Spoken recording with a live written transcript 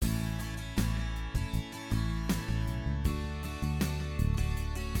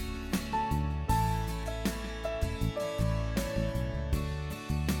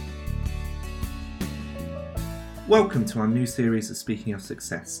Welcome to our new series of Speaking of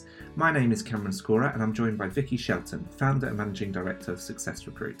Success. My name is Cameron Scora and I'm joined by Vicky Shelton, Founder and Managing Director of Success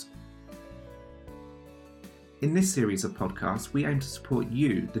Recruit. In this series of podcasts, we aim to support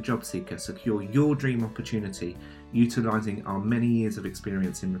you, the job seeker, secure your dream opportunity, utilising our many years of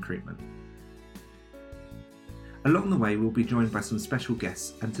experience in recruitment. Along the way, we'll be joined by some special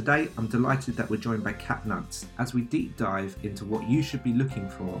guests, and today I'm delighted that we're joined by Kat Nuggs as we deep dive into what you should be looking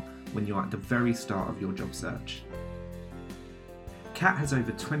for when you're at the very start of your job search. Kat has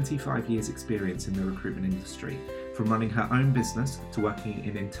over 25 years experience in the recruitment industry, from running her own business to working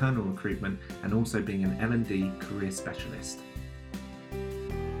in internal recruitment and also being an L&D career specialist.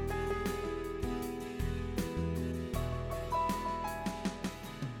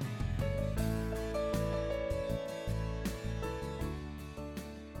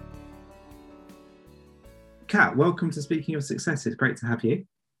 Kat, welcome to Speaking of Success. It's great to have you.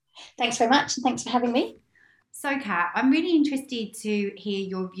 Thanks very much, and thanks for having me. So, Kat, I'm really interested to hear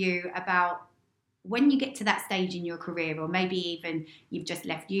your view about when you get to that stage in your career, or maybe even you've just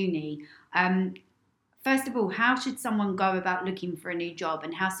left uni. First of all, how should someone go about looking for a new job,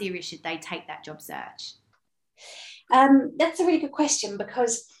 and how serious should they take that job search? That's a really good question,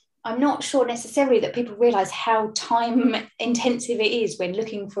 because I'm not sure necessarily that people realise how time intensive it is when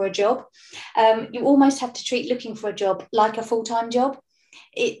looking for a job. You almost have to treat looking for a job like a full-time job.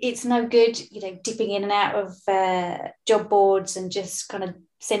 It's no good, dipping in and out of job boards and just kind of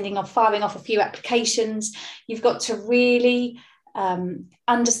firing off a few applications. You've got to really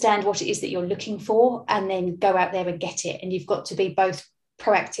understand what it is that you're looking for and then go out there and get it. And you've got to be both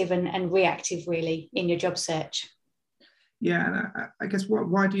proactive and reactive, really, in your job search. Yeah, and I guess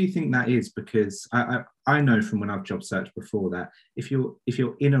why do you think that is? Because I know from when I've job searched before that if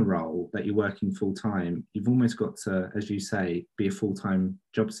you're in a role that you're working full time, you've almost got to, as you say, be a full time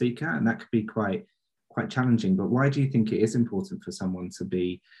job seeker, and that could be quite challenging. But why do you think it is important for someone to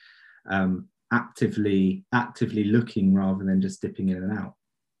be actively looking rather than just dipping in and out?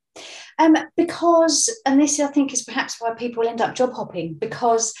 Because, and this I think is perhaps why people end up job hopping,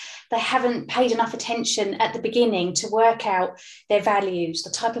 because they haven't paid enough attention at the beginning to work out their values,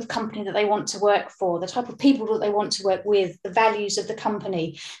 the type of company that they want to work for, the type of people that they want to work with, the values of the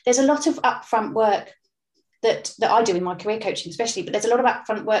company. There's a lot of upfront work that I do in my career coaching especially, but there's a lot of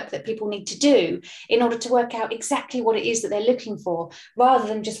upfront work that people need to do in order to work out exactly what it is that they're looking for, rather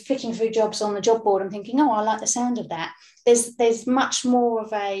than just flicking through jobs on the job board and thinking, oh, I like the sound of that. There's much more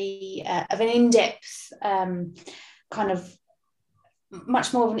of an in-depth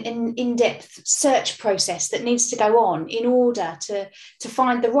much more of an in-depth search process that needs to go on in order to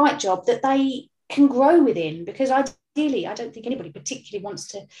find the right job that they can grow within, because ideally, I don't think anybody particularly wants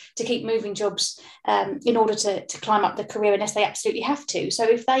to keep moving jobs in order to climb up the career unless they absolutely have to. So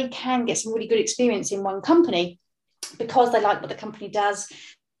if they can get some really good experience in one company because they like what the company does,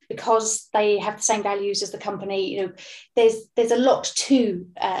 because they have the same values as the company, there's a lot to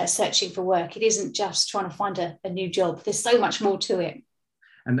searching for work. It isn't just trying to find a new job. There's so much more to it.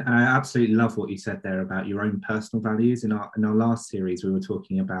 And I absolutely love what you said there about your own personal values. In our last series, we were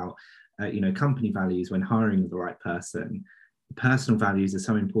talking about company values when hiring the right person. Personal values are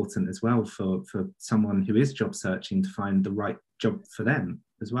so important as well for someone who is job searching to find the right job for them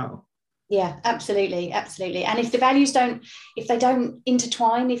as well. Yeah, absolutely. And if the values don't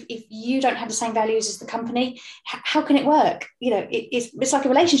intertwine, if you don't have the same values as the company, how can it work? It's like a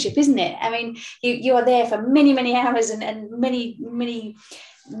relationship, isn't it? I mean, you are there for many, many hours and many, many,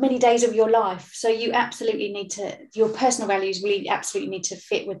 many days of your life. So you absolutely need to, your personal values really absolutely need to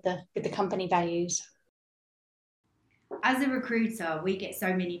fit with the company values. As a recruiter, we get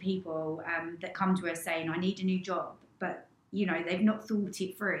so many people that come to us saying, I need a new job, but they've not thought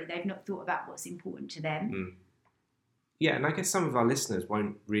it through. They've not thought about what's important to them. Yeah, and I guess some of our listeners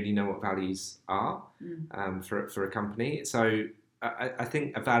won't really know what values are for a company. So I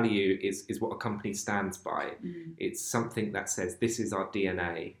think a value is what a company stands by. It's something that says this is our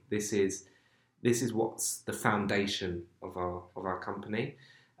DNA. This is what's the foundation of our company.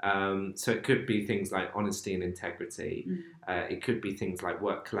 So it could be things like honesty and integrity. It could be things like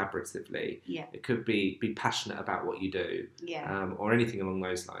work collaboratively. Yeah. It could be passionate about what you do. Yeah. Or anything along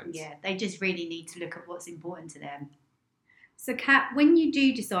those lines. Yeah, they just really need to look at what's important to them. So, Kat, when you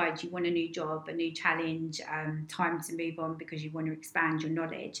do decide you want a new job, a new challenge, time to move on because you want to expand your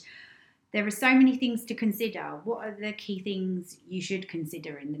knowledge, there are so many things to consider. What are the key things you should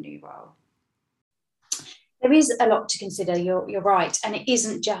consider in the new role? There is a lot to consider, you're right. And it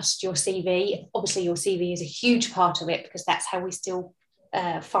isn't just your CV. Obviously, your CV is a huge part of it because that's how we still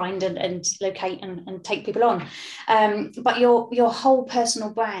find and locate and take people on. But your whole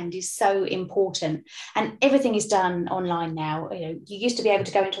personal brand is so important, and everything is done online now. You used to be able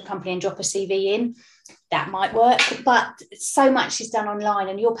to go into a company and drop a CV in. That might work, but so much is done online,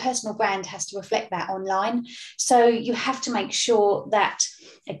 and your personal brand has to reflect that online. So you have to make sure that,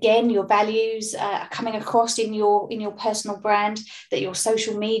 again, your values are coming across in your personal brand, that your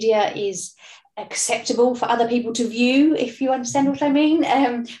social media is acceptable for other people to view, if you understand what I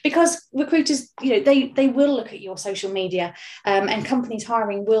mean, because recruiters, they will look at your social media, and companies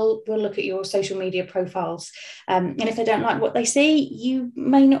hiring will look at your social media profiles, and if they don't like what they see, you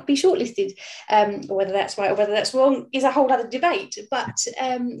may not be shortlisted. Whether that's right or whether that's wrong is a whole other debate, but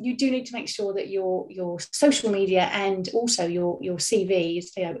you do need to make sure that your social media and also your CVs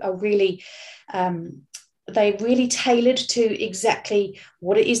are really they're really tailored to exactly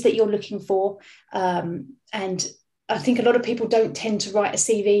what it is that you're looking for. And I think a lot of people don't tend to write a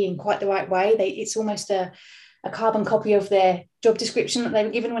CV in quite the right way. It's almost a carbon copy of their job description that they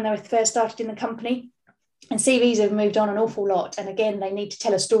were given when they were first started in the company. And CVs have moved on an awful lot. And again, they need to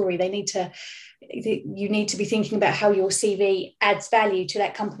tell a story. You need to be thinking about how your CV adds value to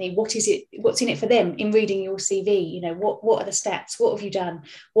that company. What's in it for them in reading your CV? What are the stats? What have you done?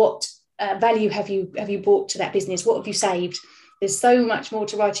 What value have you brought to that business? What have you saved? There's so much more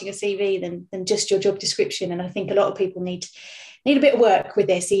to writing a CV than just your job description, and I think a lot of people need a bit of work with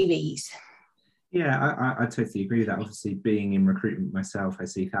their CVs. Yeah, I totally agree with that. Obviously, being in recruitment myself, I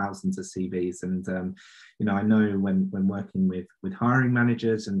see thousands of CVs, and I know when working with hiring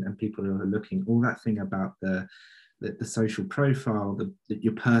managers and people who are looking, all that thing about the social profile,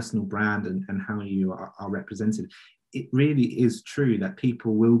 your personal brand, and how you are represented. It really is true that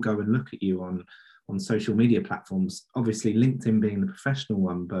people will go and look at you on social media platforms, obviously LinkedIn being the professional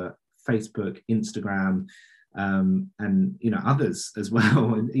one, but Facebook, Instagram, and others as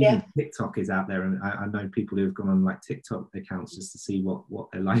well, and even TikTok is out there, and I know people who have gone on like TikTok accounts just to see what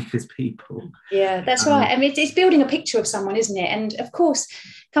they're like as people. That's right. I mean, it's building a picture of someone, isn't it? And of course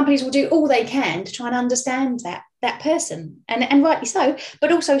companies will do all they can to try and understand that person, and rightly so,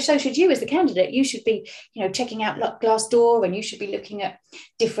 but also so should you as the candidate. You should be checking out Glassdoor, and you should be looking at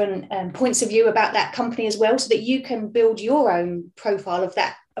different points of view about that company as well, so that you can build your own profile of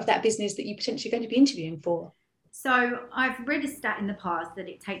that business that you're potentially going to be interviewing for. So I've read a stat in the past that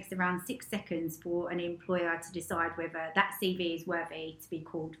it takes around 6 seconds for an employer to decide whether that CV is worthy to be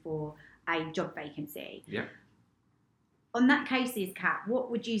called for a job vacancy. Yeah. On that cases, Kat, what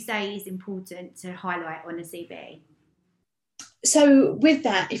would you say is important to highlight on a CV? So with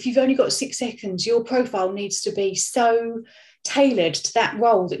that, if you've only got 6 seconds, your profile needs to be so tailored to that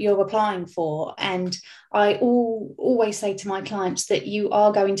role that you're applying for. And I always say to my clients that you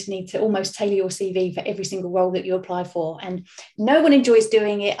are going to need to almost tailor your CV for every single role that you apply for. And no one enjoys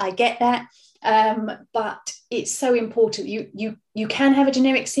doing it. I get that. But it's so important. You can have a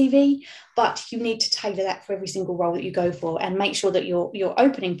generic CV, but you need to tailor that for every single role that you go for, and make sure that your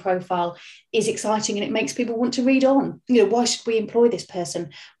opening profile is exciting and it makes people want to read on. Why should we employ this person?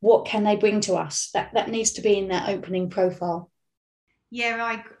 What can they bring to us? That needs to be in that opening profile. Yeah,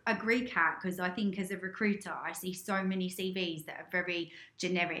 I agree, Kat, because I think as a recruiter, I see so many CVs that are very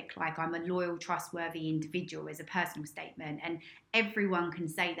generic, like I'm a loyal, trustworthy individual as a personal statement, and everyone can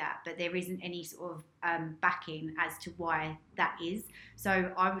say that, but there isn't any sort of backing as to why that is. So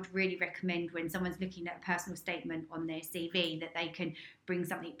I would really recommend when someone's looking at a personal statement on their CV that they can bring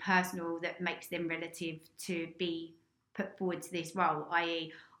something personal that makes them relative to be put forward to this role,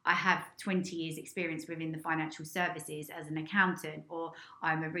 i.e., I have 20 years experience within the financial services as an accountant, or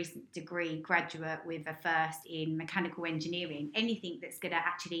I'm a recent degree graduate with a first in mechanical engineering. Anything that's going to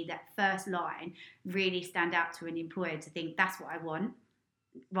actually, that first line, really stand out to an employer to think that's what I want,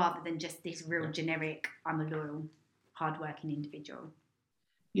 rather than just this real generic, I'm a loyal, hardworking individual.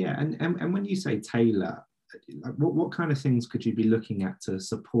 Yeah, and when you say tailor, what kind of things could you be looking at to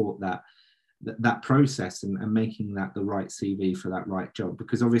support that process and making that the right CV for that right job?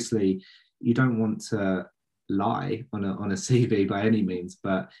 Because obviously you don't want to lie on a CV by any means,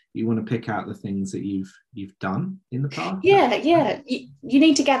 but you want to pick out the things that you've done in the past. You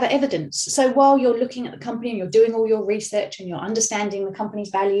need to gather evidence. So while you're looking at the company and you're doing all your research and you're understanding the company's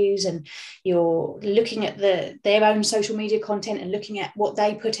values and you're looking at their own social media content and looking at what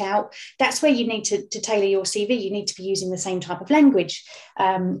they put out, that's where you need to tailor your CV. You need to be using the same type of language.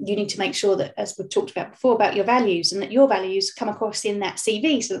 You need to make sure that, as we've talked about before, about your values, and that your values come across in that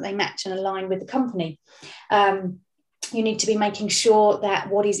CV so that they match and align with the company. You need to be making sure that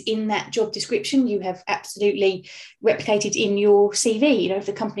what is in that job description you have absolutely replicated in your CV. If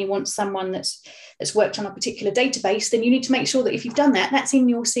the company wants someone that's worked on a particular database, then you need to make sure that if you've done that, that's in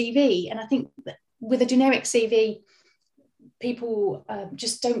your CV. And I think that with a generic CV, people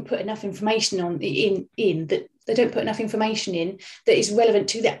just don't put enough information in that. They don't put enough information in that is relevant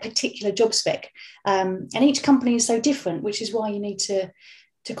to that particular job spec. And each company is so different, which is why you need to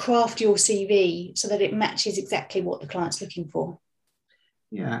craft your CV so that it matches exactly what the client's looking for.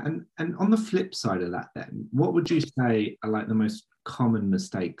 Yeah, and on the flip side of that then, what would you say are like the most common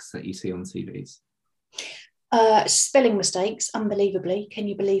mistakes that you see on CVs? Spelling mistakes, unbelievably. Can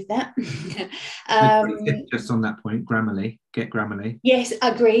you believe that? Just on that point, Grammarly, get Grammarly. Yes,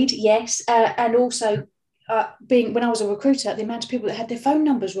 agreed, yes. And also, when I was a recruiter, the amount of people that had their phone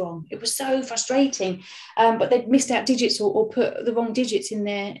numbers wrong, it was so frustrating. But they'd missed out digits or put the wrong digits in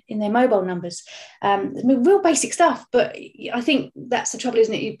their mobile numbers. Real basic stuff. But I think that's the trouble,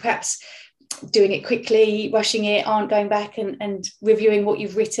 isn't it? You perhaps doing it quickly, rushing it, aren't going back and reviewing what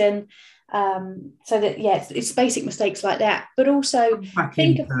you've written. So that it's basic mistakes like that, but also back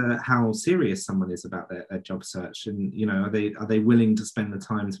into how serious someone is about their job search, and are they willing to spend the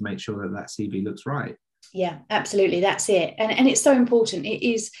time to make sure that CV looks right? Yeah, absolutely, that's it. And it's so important.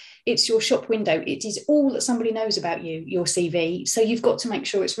 It's your shop window. It is all that somebody knows about you, your CV. So you've got to make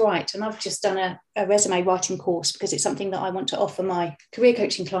sure it's right. And I've just done a resume writing course because it's something that I want to offer my career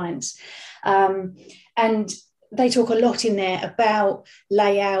coaching clients, and they talk a lot in there about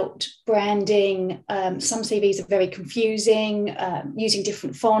layout, branding. Some CVs are very confusing, using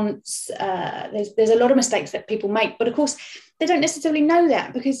different fonts. There's a lot of mistakes that people make, but of course, they don't necessarily know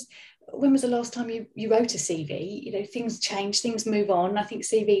that, because when was the last time you wrote a CV? Things change, things move on. I think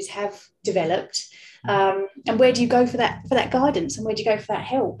CVs have developed. And where do you go for that guidance, and where do you go for that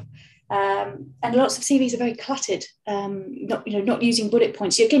help? And lots of CVs are very cluttered, not using bullet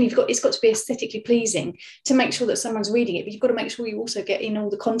points. So again, it's got to be aesthetically pleasing to make sure that someone's reading it, but you've got to make sure you also get in all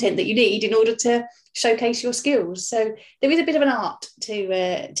the content that you need in order to showcase your skills. So there is a bit of an art to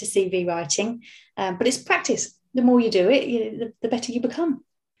CV writing, but it's practice. The more you do it, the better you become.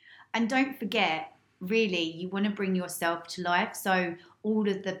 And don't forget, really, you want to bring yourself to life. So all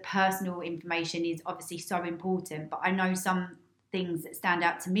of the personal information is obviously so important, but I know some things that stand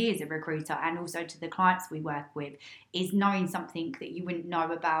out to me as a recruiter, and also to the clients we work with, is knowing something that you wouldn't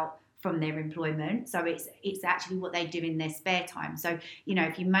know about from their employment. So it's actually what they do in their spare time. So,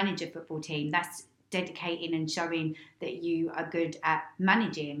 if you manage a football team, that's dedicating and showing that you are good at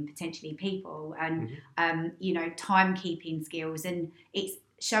managing potentially people, and timekeeping skills, and it's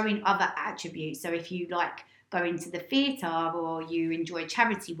showing other attributes. So if you like going to the theatre, or you enjoy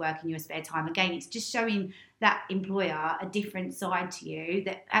charity work in your spare time, again, it's just showing that employer a different side to you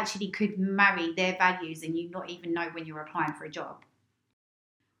that actually could marry their values, and you not even know when you're applying for a job.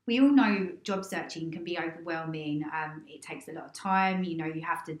 We all know job searching can be overwhelming. It takes a lot of time. You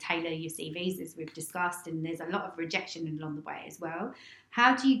have to tailor your CVs, as we've discussed, and there's a lot of rejection along the way as well.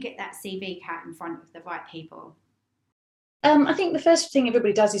 How do you get that CV, Kat, in front of the right people? I think the first thing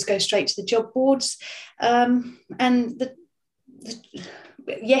everybody does is go straight to the job boards.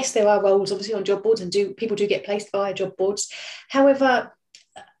 Yes, there are roles obviously on job boards, and people do get placed via job boards. However,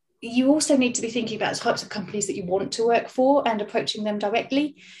 you also need to be thinking about the types of companies that you want to work for and approaching them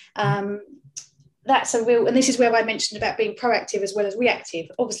directly. And this is where I mentioned about being proactive as well as reactive.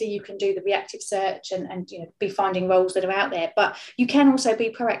 Obviously, you can do the reactive search and be finding roles that are out there, but you can also be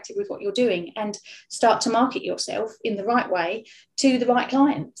proactive with what you're doing and start to market yourself in the right way to the right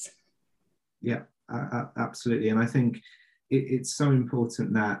clients. Yeah, absolutely. And I think it's so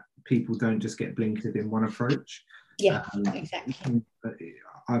important that people don't just get blinkered in one approach. Yeah, exactly.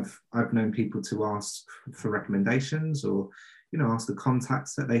 I've known people to ask for recommendations, or ask the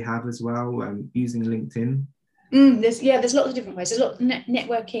contacts that they have as well, using LinkedIn. There's lots of different ways. There's a lot of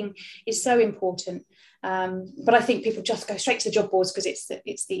networking is so important, but I think people just go straight to the job boards because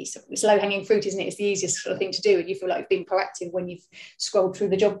it's low hanging fruit, isn't it? It's the easiest sort of thing to do, and you feel like you've been proactive when you've scrolled through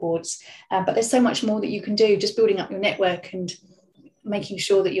the job boards. But there's so much more that you can do, just building up your network and making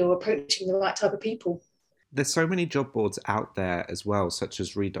sure that you're approaching the right type of people. There's so many job boards out there as well, such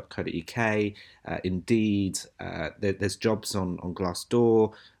as read.co.uk, Indeed, there's jobs on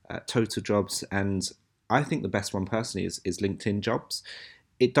Glassdoor, Total Jobs, and I think the best one personally is LinkedIn Jobs.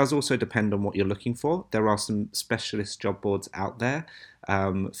 It does also depend on what you're looking for. There are some specialist job boards out there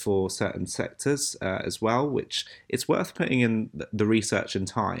for certain sectors as well, which it's worth putting in the research and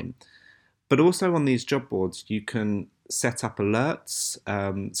time. But also on these job boards, you can set up alerts.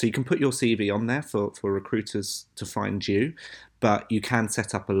 So you can put your CV on there for recruiters to find you. but you can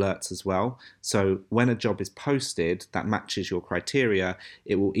set up alerts as well. So when a job is posted that matches your criteria,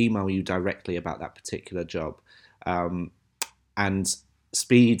 it will email you directly about that particular job. And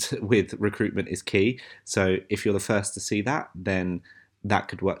speed with recruitment is key. So if you're the first to see that, then that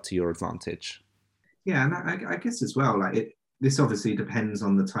could work to your advantage. Yeah, and I guess as well, like this obviously depends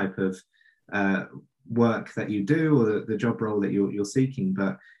on the type of work that you do or the job role that you're seeking.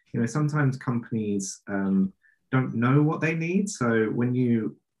 But sometimes companies don't know what they need. So when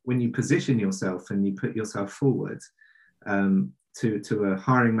you position yourself and you put yourself forward to a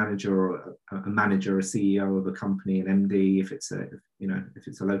hiring manager or a manager, a CEO of a company, an MD, if it's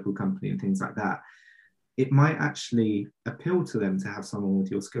a local company and things like that, it might actually appeal to them to have someone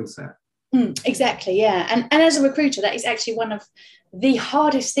with your skill set. Exactly, yeah. And as a recruiter, that is actually one of the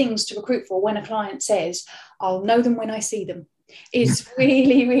hardest things to recruit for. When a client says, "I'll know them when I see them," is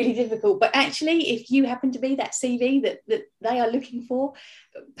really, really difficult. But actually, if you happen to be that CV that they are looking for,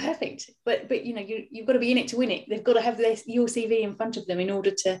 perfect. But you've got to be in it to win it. They've got to have your CV in front of them in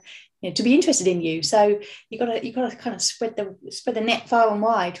order to be interested in you. So you got to kind of spread the net far and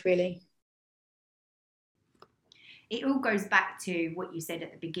wide, really. It all goes back to what you said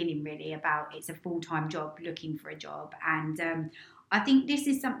at the beginning, really, about it's a full-time job, looking for a job. And I think this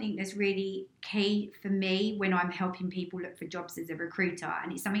is something that's really key for me when I'm helping people look for jobs as a recruiter.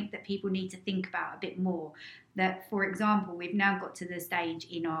 And it's something that people need to think about a bit more. That, for example, we've now got to the stage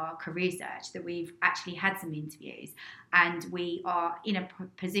in our career search that we've actually had some interviews and we are in a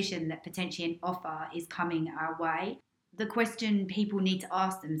position that potentially an offer is coming our way. The question people need to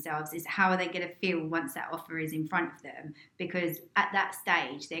ask themselves is, how are they going to feel once that offer is in front of them? Because at that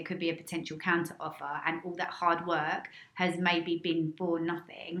stage, there could be a potential counter offer and all that hard work has maybe been for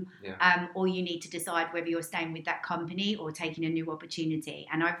nothing. Yeah. Or you need to decide whether you're staying with that company or taking a new opportunity.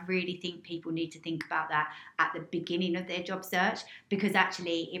 And I really think people need to think about that at the beginning of their job search, because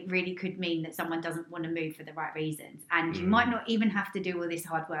actually it really could mean that someone doesn't want to move for the right reasons. And you might not even have to do all this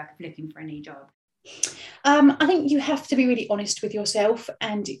hard work of looking for a new job. I think you have to be really honest with yourself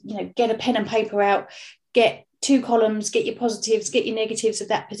and get a pen and paper out, get 2 columns, get your positives, get your negatives of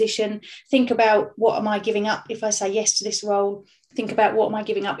that position. Think about, what am I giving up if I say yes to this role? Think about, what am I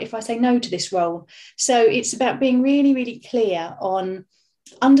giving up if I say no to this role? So it's about being really, really clear on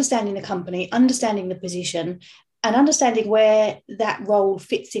understanding the company, understanding the position, and understanding where that role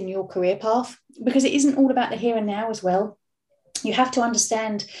fits in your career path, because it isn't all about the here and now as well. You have to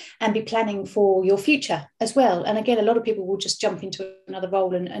understand and be planning for your future as well. And again, a lot of people will just jump into another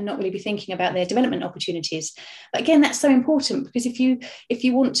role and not really be thinking about their development opportunities. But again, that's so important, because if you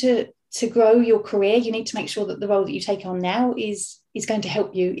want to grow your career, you need to make sure that the role that you take on now is going to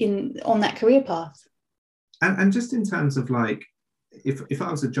help you on that career path. And just in terms of, like, if I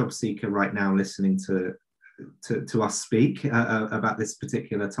was a job seeker right now listening to us speak about this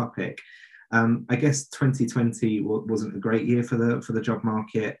particular topic, I guess 2020 wasn't a great year for the job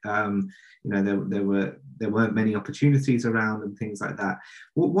market. There weren't many opportunities around and things like that.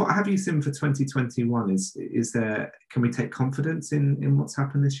 What have you seen for 2021? Can we take confidence in what's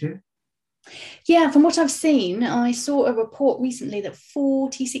happened this year? Yeah, from what I've seen, I saw a report recently that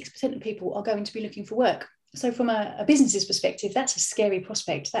 46% of people are going to be looking for work. So from a business's perspective, that's a scary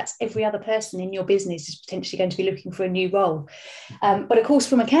prospect. That's every other person in your business is potentially going to be looking for a new role. But of course,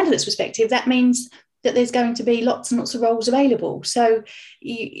 from a candidate's perspective, that means that there's going to be lots and lots of roles available. So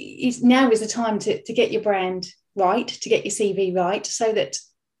now is the time to get your brand right, to get your CV right, so that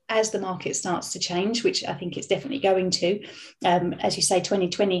as the market starts to change, which I think it's definitely going to, as you say,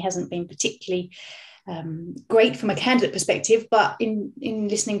 2020 hasn't been particularly great from a candidate perspective, but in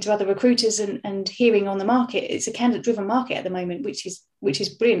listening to other recruiters and hearing on the market, it's a candidate driven market at the moment, which is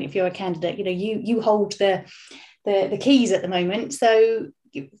brilliant. If you're a candidate, you hold the keys at the moment, so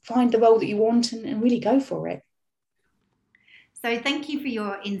you find the role that you want and really go for it. So thank you for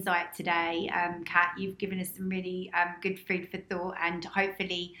your insight today, Kat. You've given us some really good food for thought, and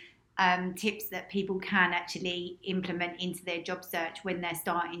hopefully tips that people can actually implement into their job search when they're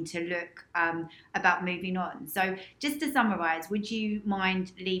starting to look about moving on. So just to summarise, would you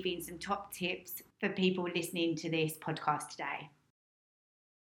mind leaving some top tips for people listening to this podcast today?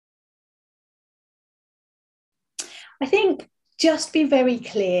 I think just be very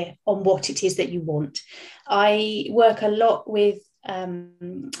clear on what it is that you want. I work a lot with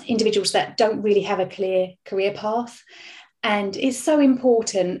individuals that don't really have a clear career path. And it's so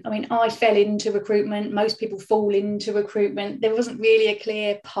important. I mean, I fell into recruitment. Most people fall into recruitment. There wasn't really a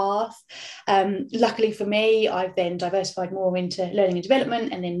clear path. Luckily for me, I've then diversified more into learning and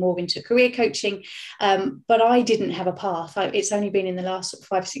development and then more into career coaching. But I didn't have a path. It's only been in the last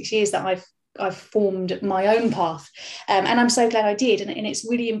 5 or 6 years that I've formed my own path, and I'm so glad I did. And it's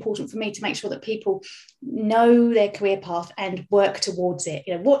really important for me to make sure that people know their career path and work towards it.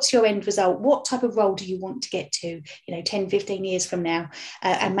 What's your end result? What type of role do you want to get to 10, 15 years from now,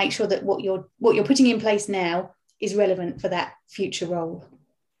 and make sure that what you're putting in place now is relevant for that future role.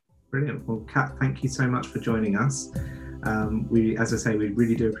 Brilliant. Well, Kat, thank you so much for joining us. As I say, we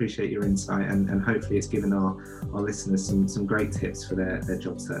really do appreciate your insight, and hopefully it's given our listeners some great tips for their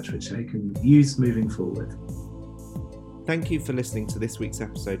job search, which they can use moving forward. Thank you for listening to this week's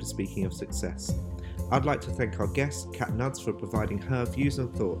episode of Speaking of Success. I'd like to thank our guest, Kat Nuds, for providing her views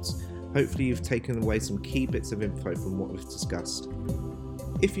and thoughts. Hopefully you've taken away some key bits of info from what we've discussed.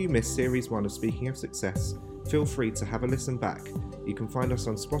 If you missed Series 1 of Speaking of Success, feel free to have a listen back. You can find us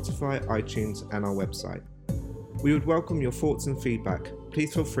on Spotify, iTunes, and our website. We would welcome your thoughts and feedback.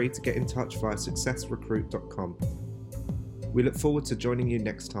 Please feel free to get in touch via successrecruit.com. We look forward to joining you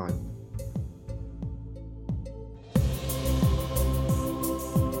next time.